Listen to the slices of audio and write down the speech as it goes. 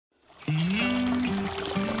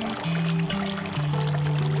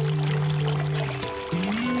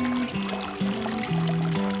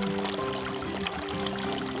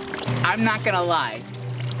I'm not gonna lie,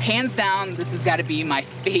 hands down, this has got to be my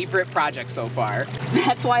favorite project so far.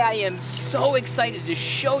 That's why I am so excited to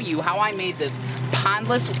show you how I made this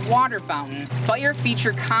pondless water fountain fire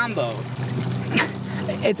feature combo.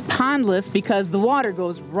 It's pondless because the water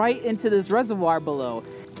goes right into this reservoir below.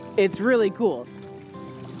 It's really cool.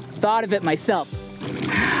 Thought of it myself.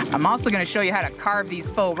 I'm also gonna show you how to carve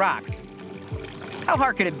these faux rocks. How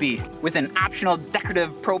hard could it be with an optional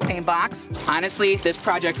decorative propane box? Honestly, this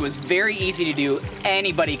project was very easy to do.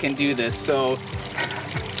 Anybody can do this, so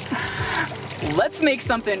let's make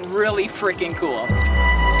something really freaking cool.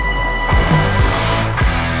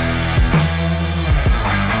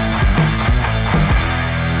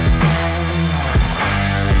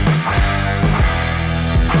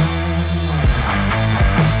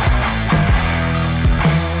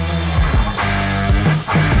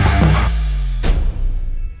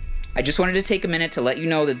 I just wanted to take a minute to let you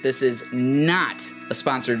know that this is not a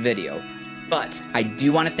sponsored video, but I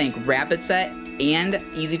do want to thank RapidSet and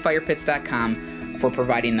EasyFirePits.com for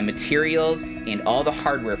providing the materials and all the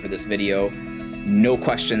hardware for this video, no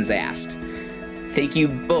questions asked. Thank you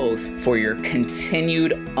both for your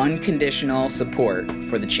continued unconditional support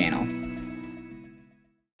for the channel.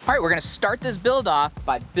 All right, we're gonna start this build off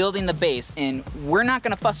by building the base, and we're not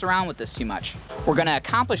gonna fuss around with this too much. We're gonna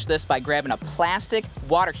accomplish this by grabbing a plastic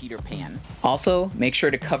water heater pan. Also, make sure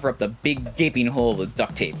to cover up the big gaping hole with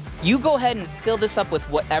duct tape. You go ahead and fill this up with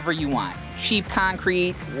whatever you want. Cheap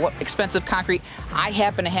concrete, expensive concrete. I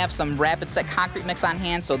happen to have some RapidSet concrete mix on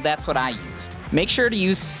hand, so that's what I used. Make sure to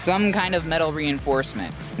use some kind of metal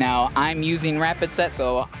reinforcement. Now, I'm using RapidSet,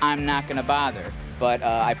 so I'm not gonna bother, but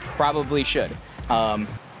I probably should.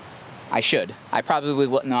 I should. I probably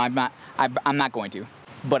will. No, I'm not. I'm not going to,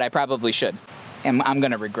 but I probably should. And I'm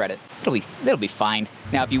gonna regret it. It'll be fine.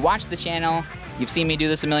 Now, if you watch the channel, you've seen me do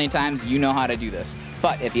this a million times. You know how to do this.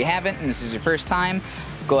 But if you haven't, and this is your first time,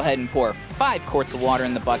 go ahead and pour 5 quarts of water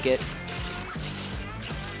in the bucket.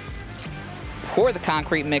 Pour the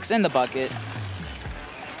concrete mix in the bucket.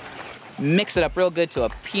 Mix it up real good to a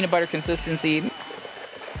peanut butter consistency.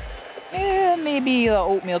 Maybe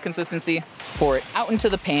oatmeal consistency. Pour it out into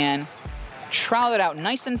the pan. Trowel it out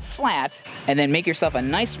nice and flat, and then make yourself a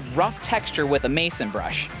nice rough texture with a mason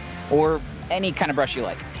brush, or any kind of brush you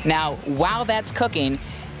like. Now, while that's cooking,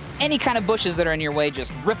 any kind of bushes that are in your way,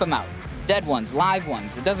 just rip them out. Dead ones, live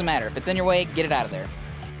ones, it doesn't matter. If it's in your way, get it out of there.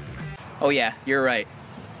 Oh yeah, you're right.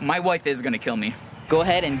 My wife is gonna kill me. Go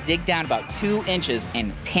ahead and dig down about 2 inches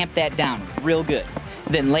and tamp that down real good.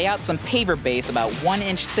 Then lay out some paver base about 1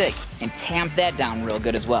 inch thick and tamp that down real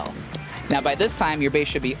good as well. Now by this time, your base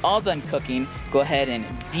should be all done cooking. Go ahead and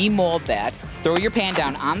demold that. Throw your pan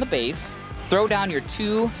down on the base, throw down your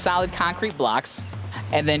 2 solid concrete blocks,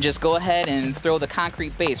 and then just go ahead and throw the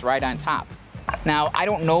concrete base right on top. Now, I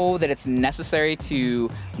don't know that it's necessary to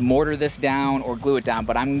mortar this down or glue it down,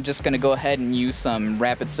 but I'm just gonna go ahead and use some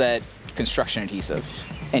RapidSet construction adhesive.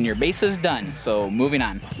 And your base is done, so moving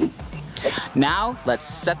on. Now, let's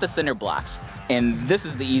set the cinder blocks. And this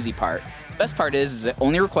is the easy part. Best part is it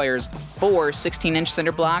only requires 4 16-inch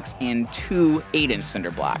cinder blocks and 2 8-inch cinder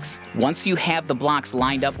blocks. Once you have the blocks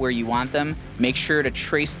lined up where you want them, make sure to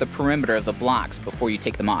trace the perimeter of the blocks before you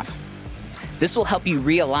take them off. This will help you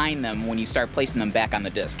realign them when you start placing them back on the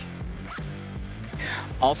disc.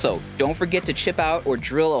 Also, don't forget to chip out or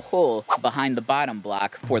drill a hole behind the bottom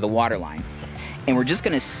block for the water line. And we're just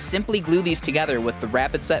gonna simply glue these together with the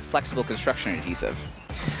RapidSet flexible construction adhesive.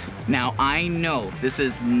 Now, I know this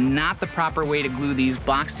is not the proper way to glue these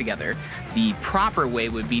blocks together. The proper way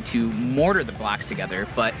would be to mortar the blocks together,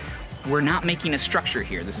 but we're not making a structure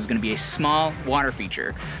here. This is gonna be a small water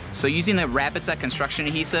feature. So using the RapidSet construction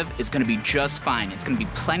adhesive is gonna be just fine. It's gonna be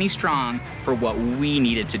plenty strong for what we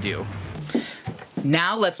needed to do.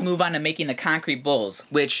 Now let's move on to making the concrete bowls,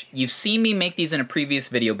 which you've seen me make these in a previous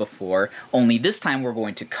video before, only this time we're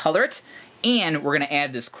going to color it, and we're gonna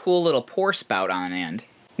add this cool little pour spout on the end.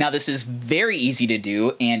 Now this is very easy to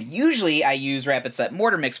do, and usually I use RapidSet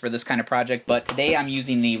Mortar Mix for this kind of project, but today I'm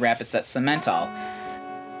using the RapidSet Cement.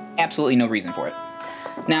 Absolutely no reason for it.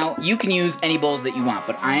 Now, you can use any bowls that you want,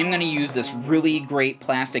 but I'm going to use this really great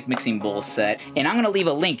plastic mixing bowl set, and I'm going to leave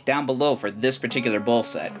a link down below for this particular bowl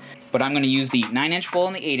set. But I'm going to use the 9-inch bowl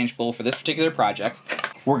and the 8-inch bowl for this particular project.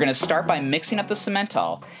 We're going to start by mixing up the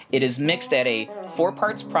Cimental. It is mixed at a 4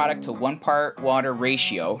 parts product to 1 part water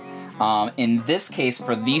ratio. In this case,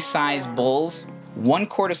 for these size bowls, 1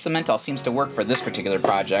 quart of Cimental seems to work for this particular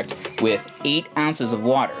project with 8 ounces of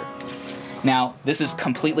water. Now, this is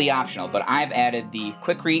completely optional, but I've added the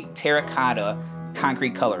Quikrete Terracotta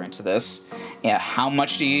concrete color into this. Yeah, how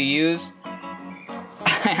much do you use?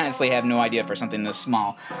 I honestly have no idea for something this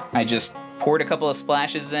small. I just poured a couple of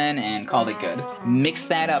splashes in and called it good. Mix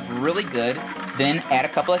that up really good, then add a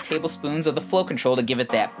couple of tablespoons of the flow control to give it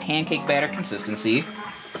that pancake batter consistency.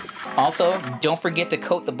 Also, don't forget to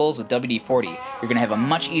coat the bowls with WD-40. You're gonna have a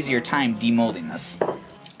much easier time demolding this.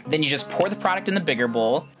 Then you just pour the product in the bigger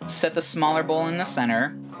bowl, set the smaller bowl in the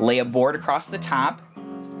center, lay a board across the top,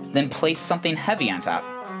 then place something heavy on top.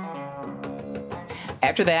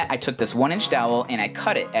 After that, I took this 1-inch dowel and I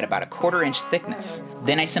cut it at about a 1/4 inch thickness.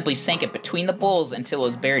 Then I simply sank it between the bowls until it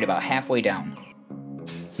was buried about halfway down.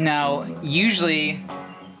 Now, usually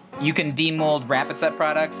you can demold rapid set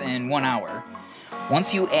products in 1 hour.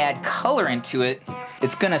 Once you add color into it,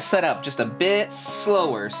 it's gonna set up just a bit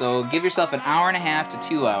slower, so give yourself 1.5 hours to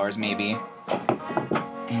 2 hours maybe.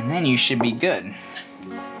 And then you should be good.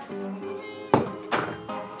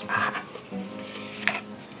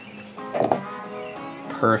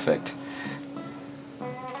 Perfect.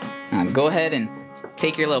 Now go ahead and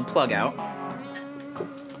take your little plug out.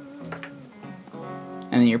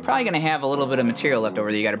 And then you're probably gonna have a little bit of material left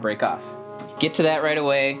over that you gotta break off. Get to that right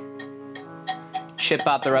away. Chip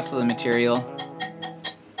out the rest of the material.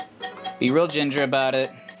 Be real ginger about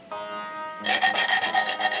it.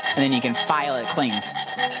 And then you can file it clean.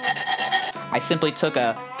 I simply took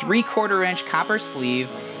a 3/4 inch copper sleeve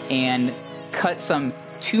and cut some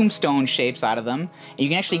tombstone shapes out of them. And you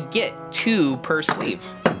can actually get 2 per sleeve.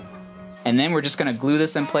 And then we're just gonna glue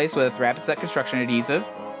this in place with rapid set construction adhesive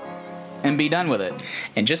and be done with it.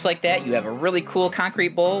 And just like that, you have a really cool concrete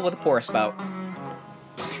bowl with a pour spout.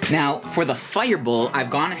 Now, for the fire bowl, I've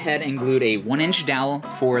gone ahead and glued a 1-inch dowel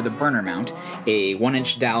for the burner mount, a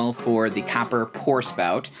 1-inch dowel for the copper pour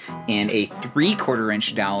spout, and a 3/4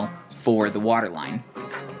 inch dowel for the water line.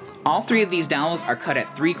 All 3 of these dowels are cut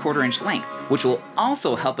at 3/4 inch length, which will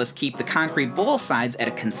also help us keep the concrete bowl sides at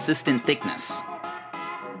a consistent thickness.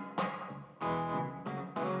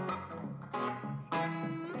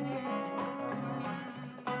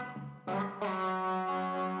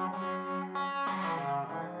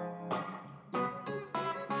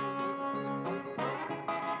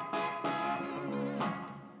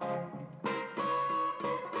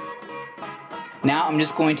 Now I'm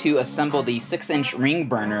just going to assemble the 6-inch ring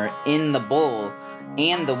burner in the bowl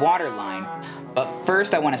and the water line. But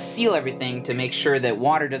first I want to seal everything to make sure that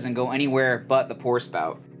water doesn't go anywhere but the pour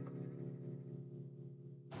spout.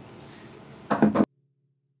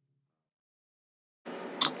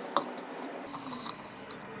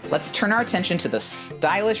 Let's turn our attention to the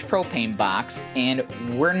stylish propane box, and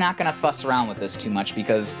we're not going to fuss around with this too much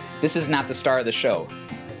because this is not the star of the show.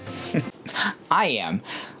 I am.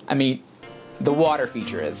 I mean, the water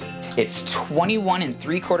feature is. It's 21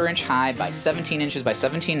 3/4 inch high by 17 inches by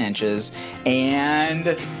 17 inches,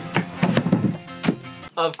 and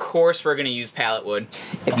of course we're gonna use pallet wood.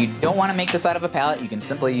 If you don't wanna make this out of a pallet, you can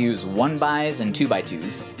simply use 1x and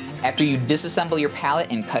 2x2s. After you disassemble your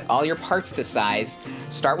pallet and cut all your parts to size,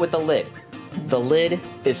 start with the lid. The lid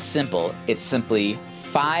is simple. It's simply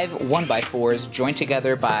 5 1x4s joined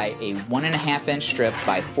together by a 1.5 inch strip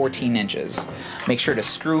by 14 inches. Make sure to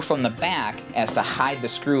screw from the back as to hide the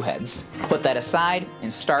screw heads. Put that aside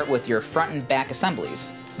and start with your front and back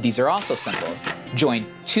assemblies. These are also simple. Join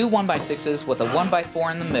 2 1x6s with a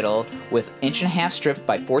 1x4 in the middle with 1.5 inch strip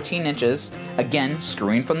by 14 inches, again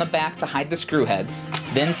screwing from the back to hide the screw heads.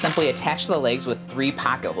 Then simply attach the legs with 3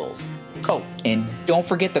 pocket holes. Oh, and don't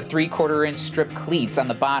forget the 3/4 inch strip cleats on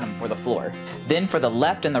the bottom for the floor. Then for the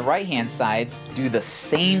left and the right hand sides, do the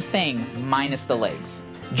same thing minus the legs.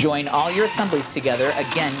 Join all your assemblies together,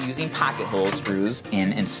 again using pocket hole screws,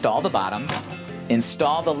 and install the bottom.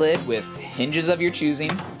 Install the lid with hinges of your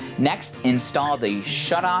choosing. Next, install the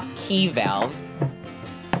shut-off key valve.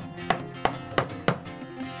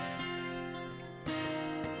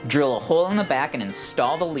 Drill a hole in the back and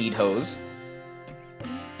install the lead hose.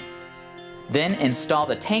 Then install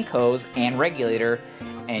the tank hose and regulator,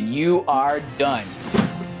 and you are done.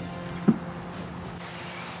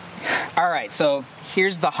 Alright, so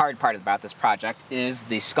here's the hard part about this project, is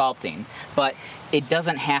the sculpting, but it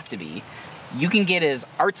doesn't have to be. You can get as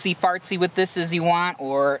artsy-fartsy with this as you want,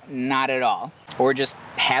 or not at all. Or just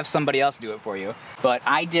have somebody else do it for you. But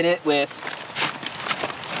I did it with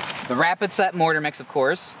the Rapid Set mortar mix, of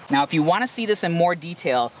course. Now, if you want to see this in more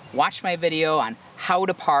detail, watch my video on how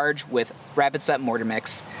to parge with Rapid Set mortar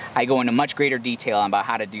mix. I go into much greater detail about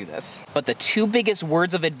how to do this. But the 2 biggest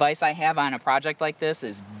words of advice I have on a project like this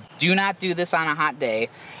is Do not do this on a hot day,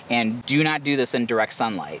 and do not do this in direct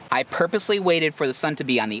sunlight. I purposely waited for the sun to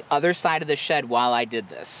be on the other side of the shed while I did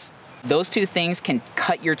this. Those two things can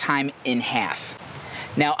cut your time in half.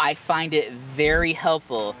 Now, I find it very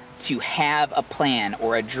helpful to have a plan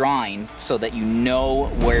or a drawing so that you know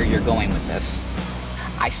where you're going with this.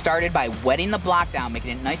 I started by wetting the block down,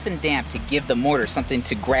 making it nice and damp to give the mortar something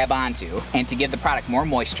to grab onto and to give the product more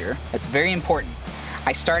moisture. That's very important.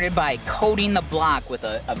 I started by coating the block with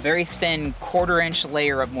a very thin 1/4 inch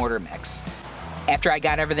layer of mortar mix. After I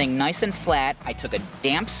got everything nice and flat, I took a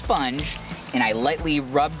damp sponge and I lightly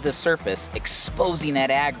rubbed the surface, exposing that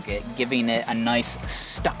aggregate, giving it a nice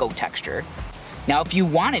stucco texture. Now, if you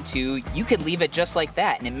wanted to, you could leave it just like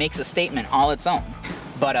that and it makes a statement all its own.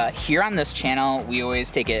 But here on this channel, we always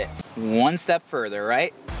take it one step further,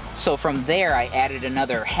 right? So from there, I added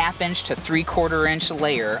another 1/2 inch to 3/4 inch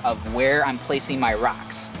layer of where I'm placing my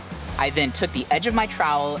rocks. I then took the edge of my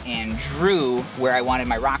trowel and drew where I wanted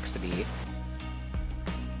my rocks to be.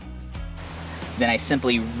 Then I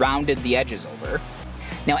simply rounded the edges over.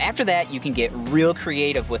 Now after that, you can get real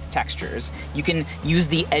creative with textures. You can use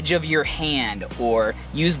the edge of your hand or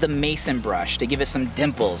use the mason brush to give it some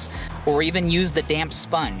dimples, or even use the damp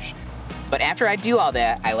sponge. But after I do all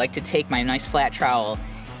that, I like to take my nice flat trowel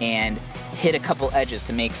and hit a couple edges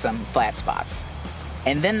to make some flat spots.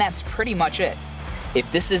 And then that's pretty much it.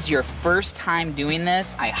 If this is your first time doing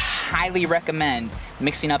this, I highly recommend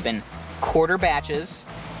mixing up in 1/4 batches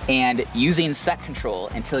and using set control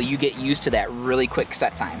until you get used to that really quick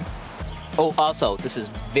set time. Oh, also, this is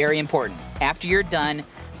very important. After you're done,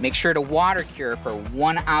 make sure to water cure for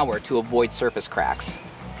 1 hour to avoid surface cracks.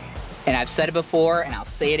 And I've said it before, and I'll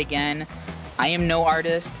say it again, I am no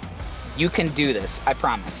artist. You can do this, I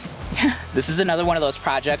promise. This is another one of those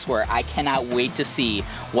projects where I cannot wait to see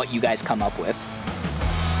what you guys come up with.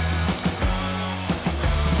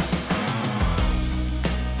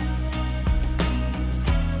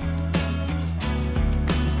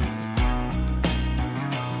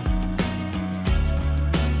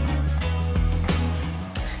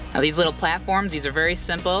 Now these little platforms, these are very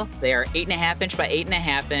simple. They are 8.5 inch by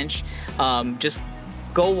 8.5 inch. Just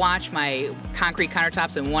go watch my concrete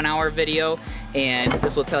countertops in 1 hour video, and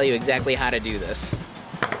this will tell you exactly how to do this.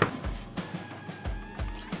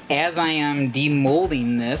 As I am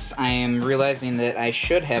demolding this, I am realizing that I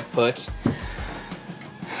should have put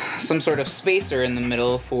some sort of spacer in the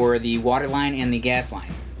middle for the water line and the gas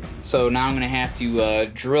line. So now I'm gonna have to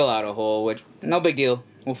drill out a hole, which, no big deal,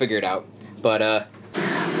 we'll figure it out. But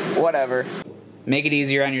whatever. Make it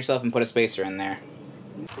easier on yourself and put a spacer in there.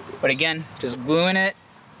 But again, just gluing it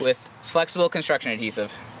with flexible construction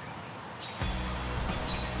adhesive.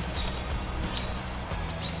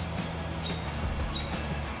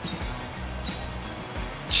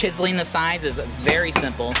 Chiseling the sides is very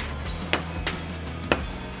simple.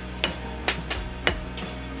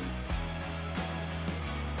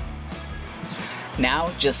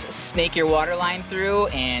 Now just snake your water line through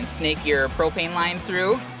and snake your propane line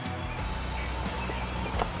through.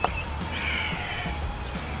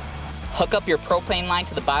 Hook up your propane line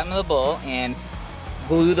to the bottom of the bowl and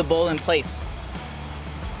glue the bowl in place.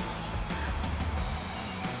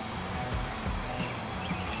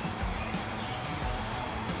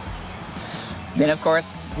 Then of course,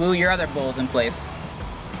 glue your other bowls in place.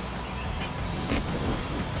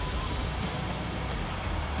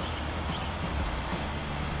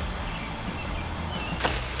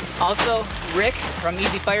 Also, Rick from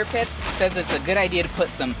Easy Fire Pits says it's a good idea to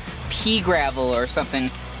put some pea gravel or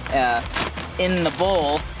something in the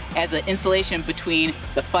bowl as an insulation between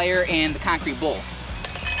the fire and the concrete bowl.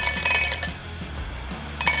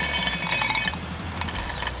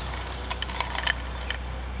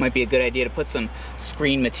 Might be a good idea to put some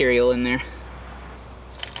screen material in there.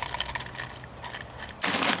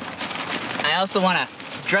 I also want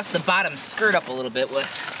to dress the bottom skirt up a little bit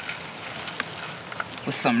with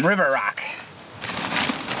some river rock.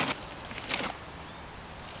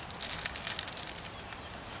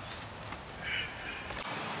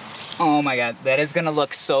 Oh my god, that is gonna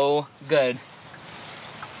look so good.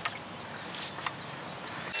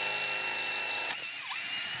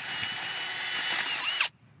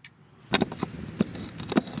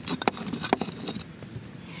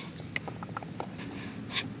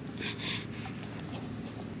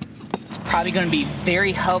 It's probably gonna be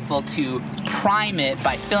very helpful to prime it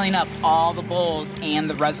by filling up all the bowls and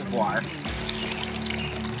the reservoir.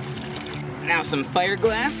 Now some fire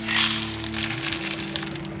glass.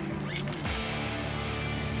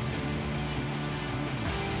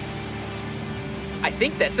 I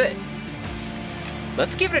think that's it.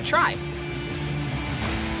 Let's give it a try.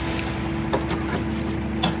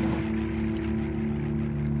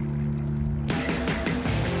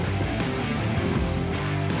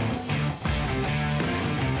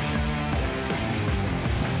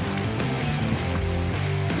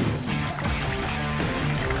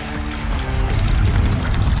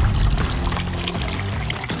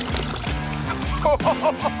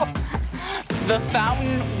 The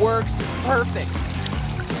fountain works perfect.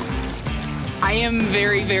 I am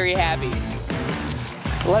very, very happy.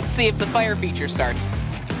 Let's see if the fire feature starts.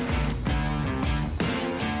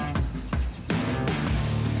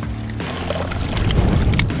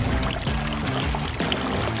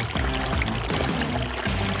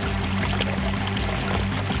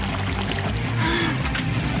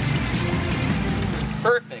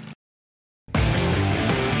 Perfect.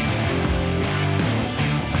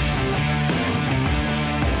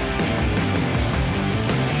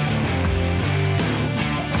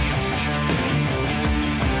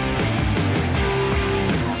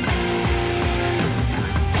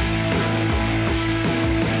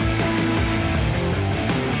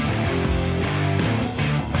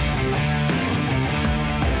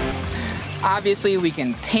 Obviously, we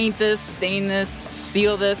can paint this, stain this,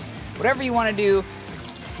 seal this, whatever you want to do,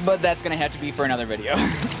 but that's gonna have to be for another video.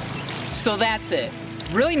 So that's it.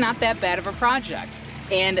 Really not that bad of a project.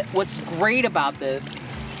 And what's great about this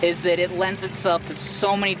is that it lends itself to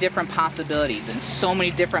so many different possibilities and so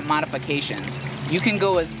many different modifications. You can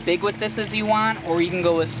go as big with this as you want, or you can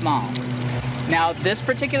go as small. Now, this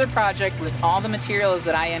particular project, with all the materials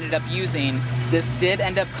that I ended up using, this did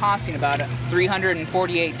end up costing about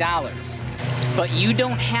 $348. But you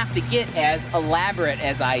don't have to get as elaborate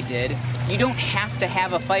as I did. You don't have to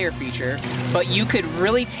have a fire feature, but you could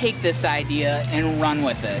really take this idea and run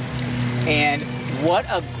with it. And what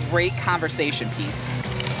a great conversation piece.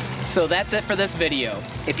 So that's it for this video.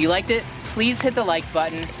 If you liked it, please hit the like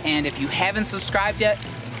button. And if you haven't subscribed yet,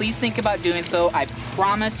 please think about doing so. I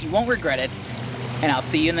promise you won't regret it. And I'll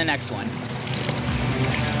see you in the next one.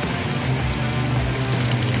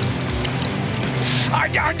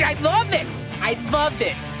 I loved it! I loved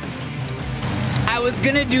it! I was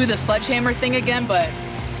gonna do the sledgehammer thing again, but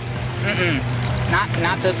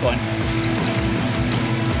not this one.